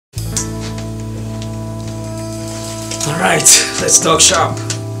Alright, let's talk shop.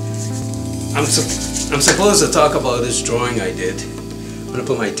 I'm supposed to talk about this drawing I did. I'm gonna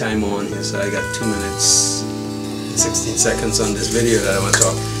put my time on here, so I got 2 minutes and 16 seconds on this video that I want to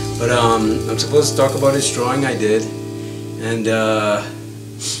talk. But I'm supposed to talk about this drawing I did, and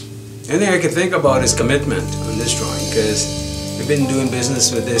anything I can think about is commitment on this drawing, because we've been doing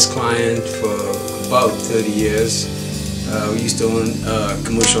business with this client for about 30 years. We used to own a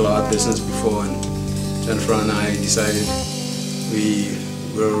commercial art business before, and Jennifer and I decided we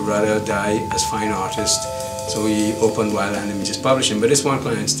would rather die as fine artists, so we opened Wildland Images Publishing. But this one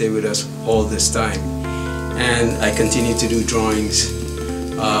client stayed with us all this time, and I continue to do drawings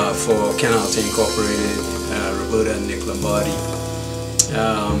for Ken Alta Inc, Roberta and Nick Lombardi.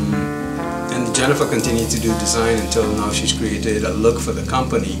 And Jennifer continued to do design until now. She's created a look for the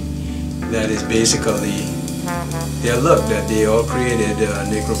company that is basically their look that they all created,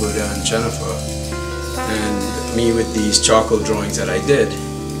 Nick, Roberta and Jennifer, and me with these charcoal drawings that I did.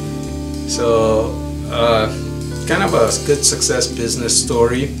 So kind of a good success business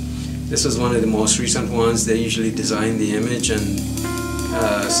story. This was one of the most recent ones. They usually design the image and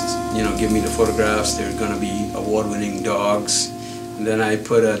give me the photographs. They're going to be award-winning dogs, and then I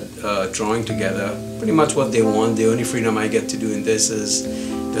put a drawing together, pretty much what they want. The only freedom I get to do in this is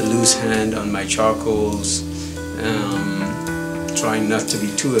the loose hand on my charcoals, trying not to be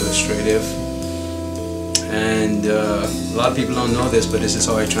too illustrative. And a lot of people don't know this, but this is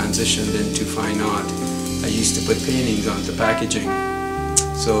how I transitioned into fine art. I used to put paintings onto packaging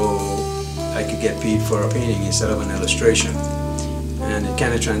so I could get paid for a painting instead of an illustration. And it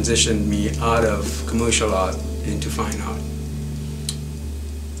kind of transitioned me out of commercial art into fine art.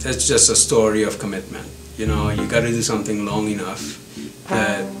 It's just a story of commitment. You know, you got to do something long enough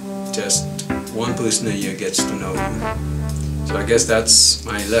that just one person a year gets to know you. So I guess that's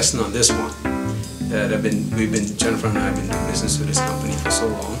my lesson on this one. That Jennifer and I have been doing business with this company for so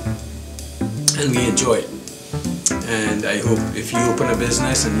long, and we enjoy it. And I hope if you open a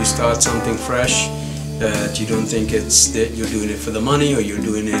business and you start something fresh, that you don't think it's that you're doing it for the money, or you're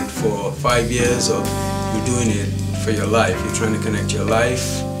doing it for 5 years, or you're doing it for your life. You're trying to connect your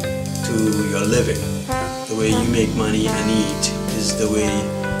life to your living. The way you make money and eat is the way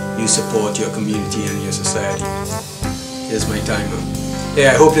you support your community and your society. Here's my timer. Hey,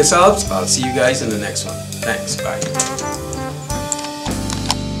 I hope this helps. I'll see you guys in the next one. Thanks. Bye.